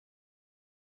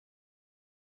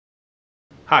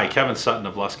Hi, Kevin Sutton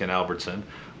of Luskin Albertson.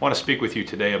 I want to speak with you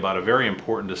today about a very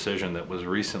important decision that was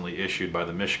recently issued by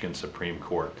the Michigan Supreme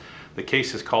Court. The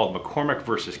case is called McCormick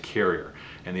v. Carrier,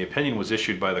 and the opinion was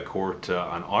issued by the court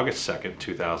on August 2nd,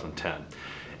 2010.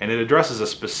 And it addresses a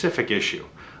specific issue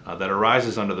that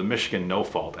arises under the Michigan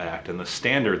No-Fault Act and the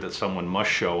standard that someone must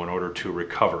show in order to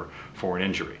recover for an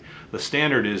injury. The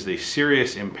standard is the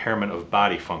serious impairment of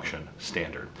body function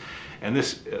standard. And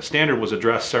this standard was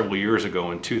addressed several years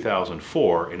ago in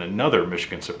 2004 in another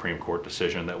Michigan Supreme Court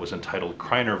decision that was entitled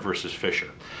Kreiner v. Fisher.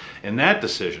 In that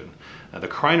decision, the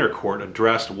Kreiner court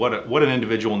addressed what an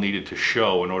individual needed to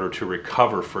show in order to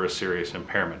recover for a serious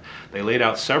impairment. They laid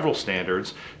out several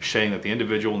standards saying that the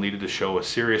individual needed to show a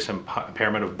serious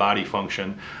impairment of body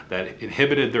function that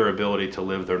inhibited their ability to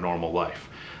live their normal life.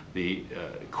 The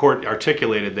court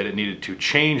articulated that it needed to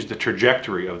change the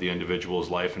trajectory of the individual's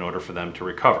life in order for them to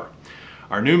recover.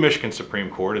 Our new Michigan Supreme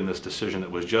Court, in this decision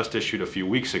that was just issued a few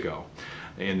weeks ago,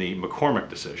 in the McCormick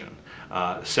decision,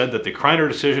 said that the Kreiner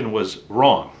decision was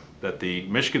wrong, that the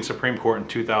Michigan Supreme Court in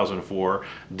 2004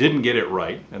 didn't get it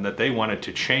right, and that they wanted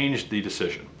to change the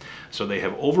decision. So they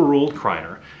have overruled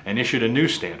Kreiner and issued a new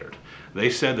standard. They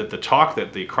said that the talk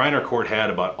that the Kreiner court had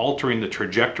about altering the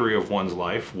trajectory of one's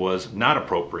life was not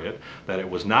appropriate, that it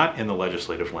was not in the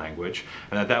legislative language,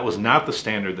 and that that was not the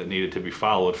standard that needed to be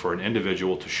followed for an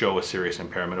individual to show a serious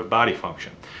impairment of body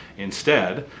function.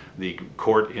 Instead, the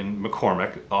court in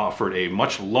McCormick offered a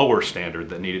much lower standard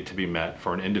that needed to be met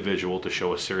for an individual to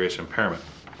show a serious impairment.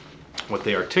 What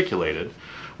they articulated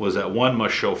was that one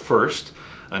must show first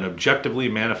an objectively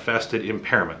manifested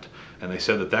impairment, and they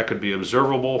said that that could be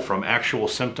observable from actual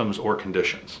symptoms or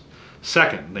conditions.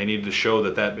 Second, they needed to show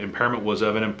that that impairment was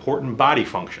of an important body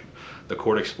function. The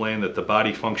court explained that the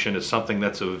body function is something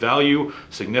that's of value,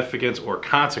 significance, or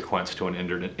consequence to an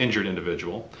injured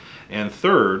individual. And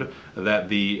third,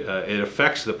 that it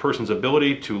affects the person's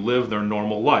ability to live their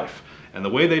normal life. And the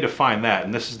way they define that,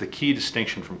 and this is the key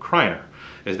distinction from Kreiner,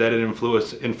 is that it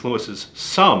influences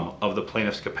some of the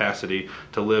plaintiff's capacity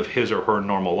to live his or her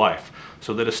normal life.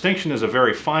 So the distinction is a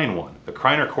very fine one. The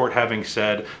Kreiner court having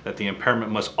said that the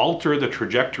impairment must alter the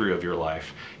trajectory of your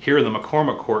life, here the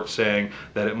McCormick court saying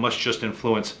that it must just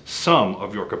influence some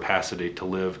of your capacity to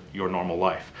live your normal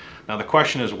life. Now the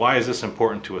question is, why is this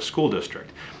important to a school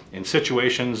district? In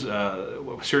situations,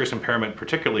 serious impairment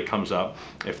particularly comes up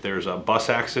if there's a bus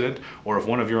accident or if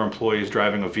one of your employees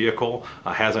driving a vehicle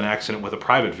has an accident with a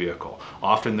private vehicle.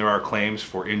 Often there are claims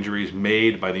for injuries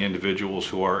made by the individuals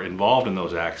who are involved in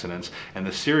those accidents, and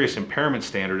the serious impairment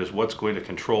standard is what's going to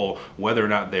control whether or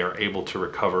not they are able to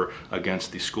recover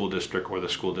against the school district or the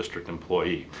school district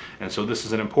employee. And so this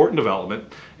is an important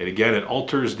development. And again, it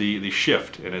alters the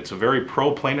shift, and it's a very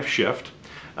pro-plaintiff shift.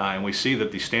 And we see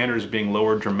that the standard is being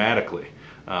lowered dramatically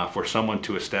for someone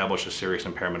to establish a serious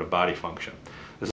impairment of body function.